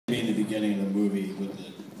beginning of the movie with the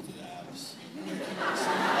abs.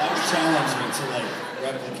 That was challenging to like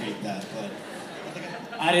replicate that, but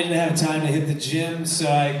I didn't have time to hit the gym, so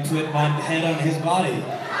I put my head on his body.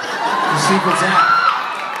 The secret's out.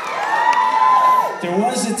 There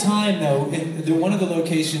was a time, though, one of the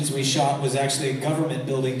locations we shot was actually a government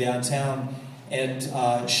building downtown,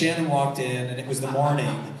 and Shannon walked in, and it was the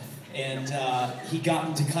morning, and he got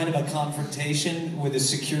into kind of a confrontation with a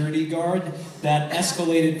security guard that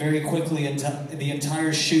escalated very quickly into the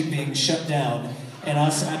entire shoot being shut down, and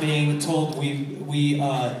us being told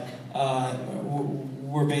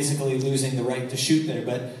we're basically losing the right to shoot there.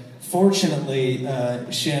 But fortunately,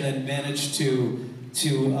 Shannon managed to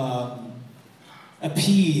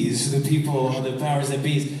appease the people, the powers that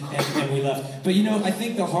be, and we left. But you know, I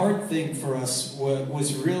think the hard thing for us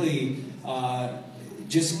was really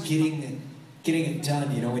just getting it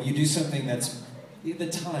done. You know, when you do something that's the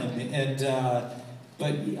time, and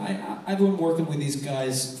but I've been working with these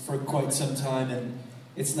guys for quite some time, and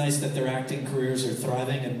it's nice that their acting careers are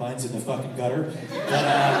thriving and mine's in the fucking gutter. But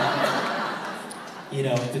you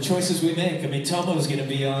know, the choices we make. I mean, Tomo's gonna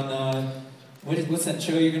be on what's that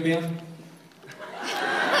show you're gonna be on?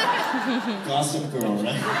 Gossip Girl,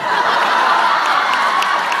 right?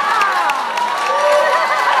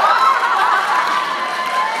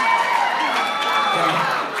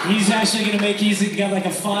 He's actually going to make, he's got like a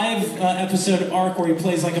 5-episode arc where he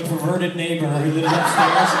plays like a perverted neighbor who lives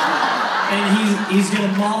upstairs. And he's going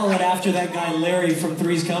to model it after that guy Larry from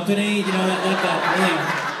Three's Company. You know, that really,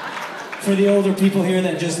 for the older people here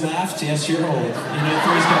that just laughed, yes, you're old. You know,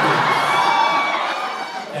 Three's Company.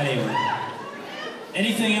 Anyway.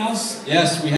 Anything else? Yes, we have.